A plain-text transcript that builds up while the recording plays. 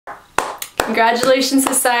Congratulations,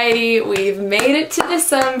 society. We've made it to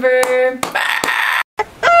December.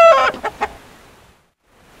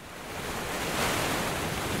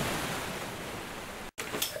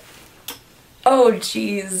 Oh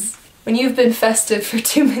geez, when you've been festive for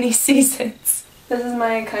too many seasons. This is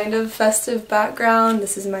my kind of festive background.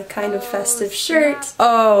 This is my kind of festive shirt.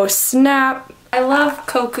 Oh snap. I love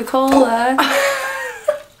Coca-Cola.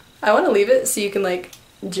 I want to leave it so you can like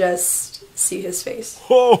just see his face.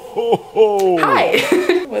 Ho ho ho! Hi!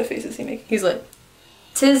 What face is he making? He's like,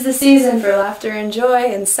 "'Tis the season for laughter and joy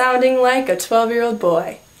and sounding like a 12-year-old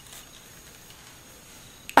boy."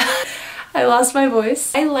 I lost my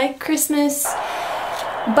voice. I like Christmas,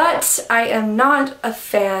 but I am not a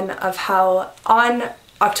fan of how on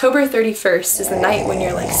October 31st is the night when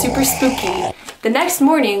you're like super spooky. The next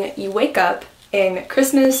morning you wake up and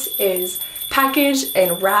Christmas is packaged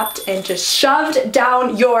and wrapped and just shoved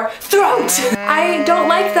down your throat. I don't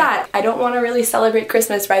like that. I don't want to really celebrate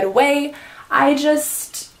Christmas right away. I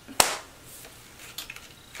just...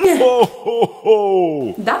 Ho, ho,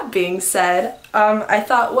 ho. That being said, I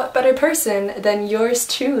thought what better person than yours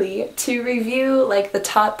truly to review like the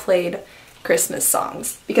top played Christmas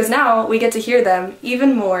songs, because now we get to hear them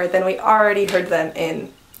even more than we already heard them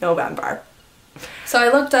in November. So I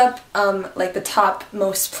looked up like the top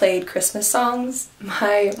most played Christmas songs.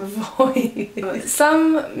 My voice.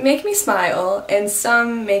 Some make me smile and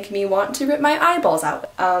some make me want to rip my eyeballs out.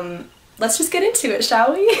 Let's just get into it,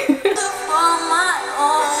 shall we?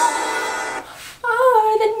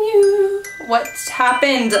 More than you. What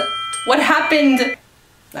happened? What happened?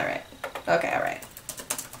 Alright. Okay, alright.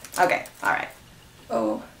 Okay, alright.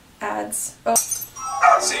 Oh, ads. Oh.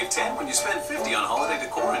 Save 10 when you spend 50 on holiday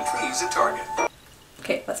decor and trees at Target.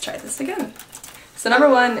 Okay, let's try this again. So number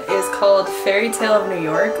one is called Fairy Tale of New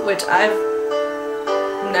York, which I've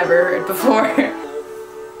never heard before.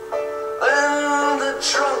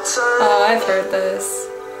 Oh, I've heard this.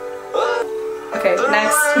 Okay,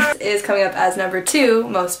 next is coming up as number 2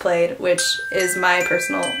 most played, which is my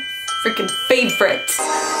personal freaking favorite.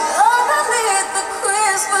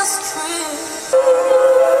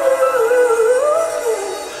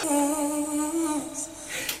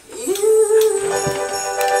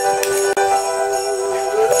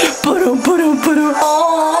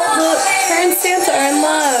 Oh, look, her and Santa are in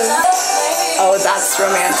love. Oh, that's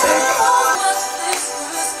romantic.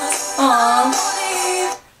 Aww.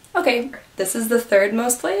 Okay, this is the 3rd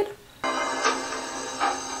most played.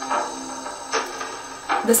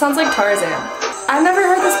 This sounds like Tarzan. I've never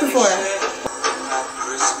heard this before.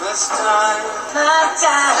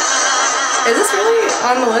 Is this really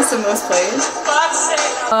on the list of most played?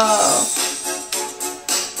 Oh.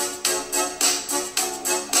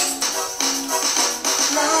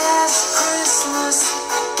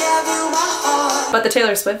 But the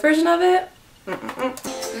Taylor Swift version of it?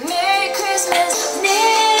 Merry Christmas,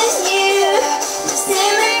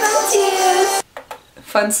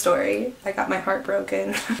 fun story. I got my heart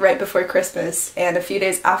broken right before Christmas, and a few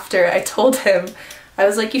days after I told him, I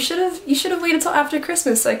was like, you should have waited till after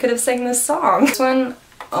Christmas so I could have sang this song. This one,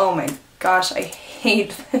 oh my gosh, I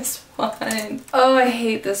hate this one. Oh, I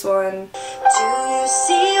hate this one. Do you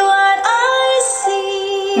see what I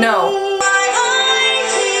see? No.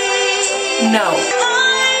 No.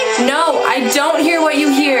 No, I don't hear what you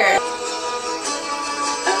hear.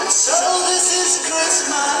 So this is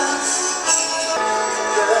Christmas.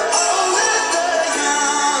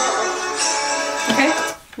 Okay,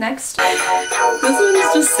 next. This one is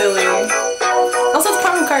just silly. Also, it's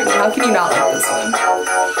Paul McCartney. How can you not like this one?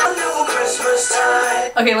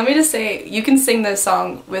 Okay, let me just say, you can sing this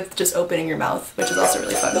song with just opening your mouth, which is also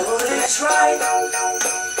really fun. The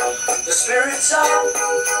spirit's up.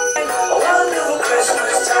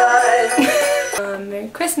 Merry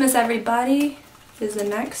Christmas, everybody, is the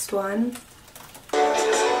next one. I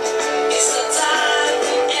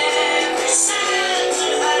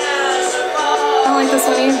don't like this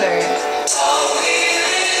one either.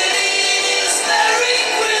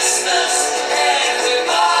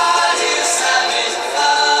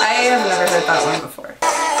 I have never heard that one before.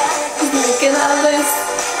 Making all this,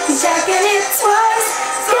 checking it twice.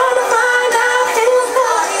 Gonna find out who's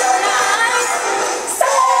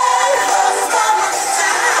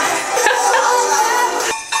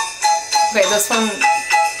okay, this one,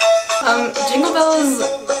 Jingle Bells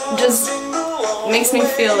just makes me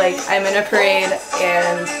feel like I'm in a parade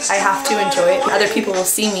and I have to enjoy it. Other people will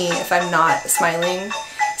see me if I'm not smiling,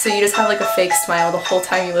 so you just have like a fake smile the whole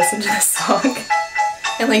time you listen to this song.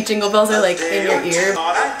 And like jingle bells are like in your ear,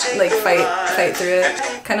 like fight through it.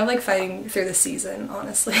 Kind of like fighting through the season,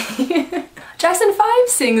 honestly. Jackson 5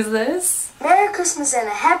 sings this. Merry Christmas and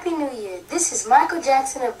a Happy New Year. This is Michael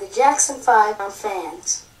Jackson of the Jackson 5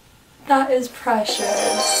 fans. That is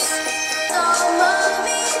precious.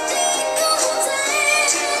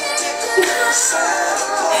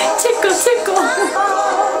 Tickle, tickle.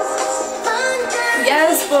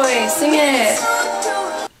 Yes, boy, sing it.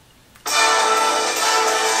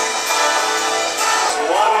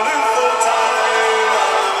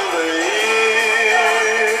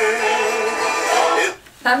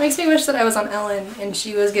 That makes me wish that I was on Ellen and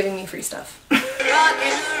she was giving me free stuff. I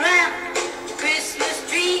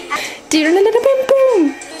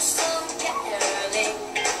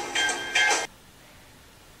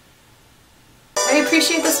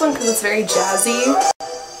appreciate this one because it's very jazzy.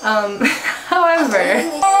 However,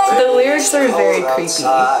 the lyrics are very creepy.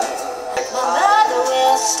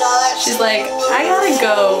 She's like, I gotta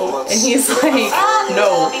go, and he's like,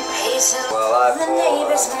 no.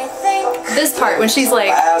 This part when she's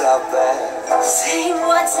like,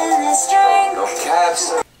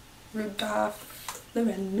 Rudolph the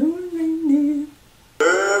red-nosed reindeer.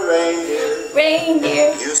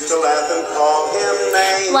 Reindeer. Used to laugh and call him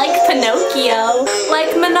names. Like Pinocchio.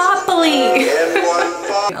 Like Monopoly.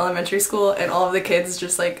 In elementary school, and all of the kids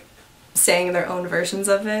just like sang their own versions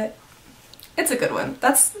of it. It's a good one.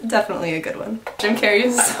 That's definitely a good one. Jim Carrey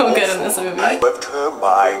is so good in this movie. With her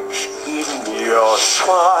mind in your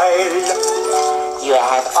smile, you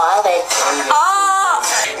have all that. Ah!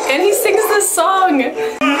 And he sings this song.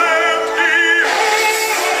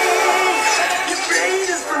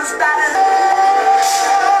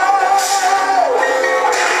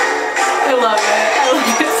 I love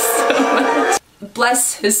it so much.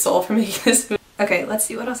 Bless his soul for making this movie. Okay, let's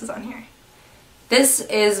see what else is on here. This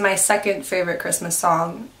is my second favorite Christmas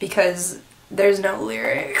song because there's no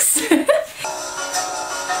lyrics. This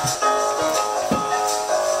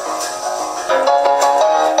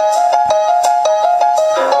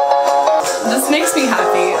makes me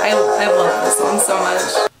happy. I love this song so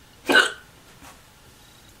much.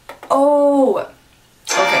 Oh!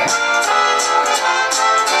 Okay.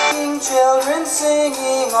 Children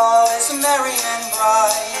singing, all is merry and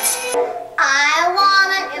bright. I want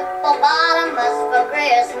a hippopotamus for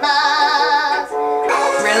Christmas.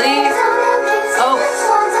 Really? Oh.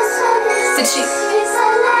 Did she?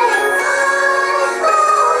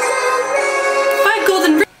 5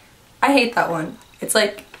 golden rings. I hate that one. It's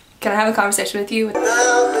like, can I have a conversation with you?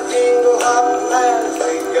 Now the jingle hop has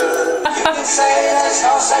begun. Say there's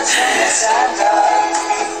no such thing as Santa.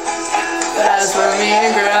 But as for me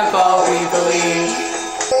and Grandpa, we believe.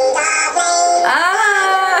 Ah!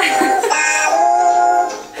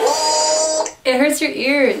 It hurts your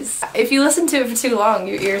ears. If you listen to it for too long,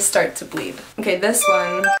 your ears start to bleed. Okay, this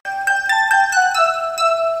one.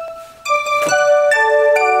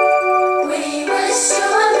 We wish you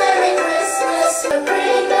a Merry Christmas.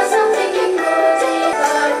 Bring us something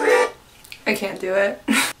good. I can't do it.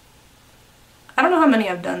 I don't know how many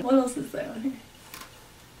I've done. What else is there on here?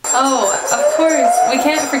 Oh, of course, we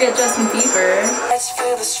can't forget Justin Bieber. Let's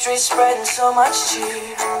fill the streets spreading so much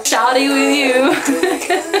cheer. Shawty with you.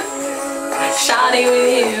 Shawty with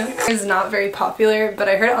you. It's not very popular, but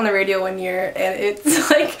I heard it on the radio one year and it's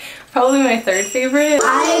like probably my third favorite.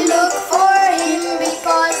 I look for him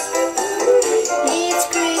because it's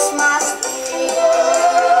Christmas Eve.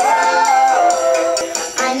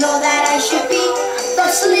 I know that I should be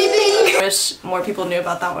sleeping. I wish more people knew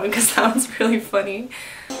about that one because that one's really funny.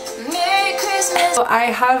 Merry Christmas. So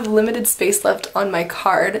I have limited space left on my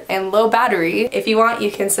card and low battery. If you want,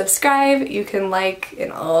 you can subscribe, you can like,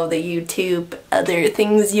 and all of the YouTube other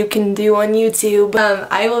things you can do on YouTube.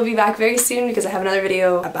 I will be back very soon because I have another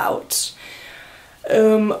video about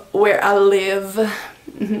where I live.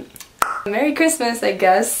 Merry Christmas, I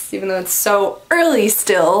guess, even though it's so early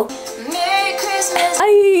still. Merry Christmas. Bye.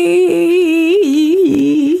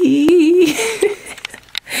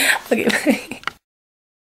 Okay, bye.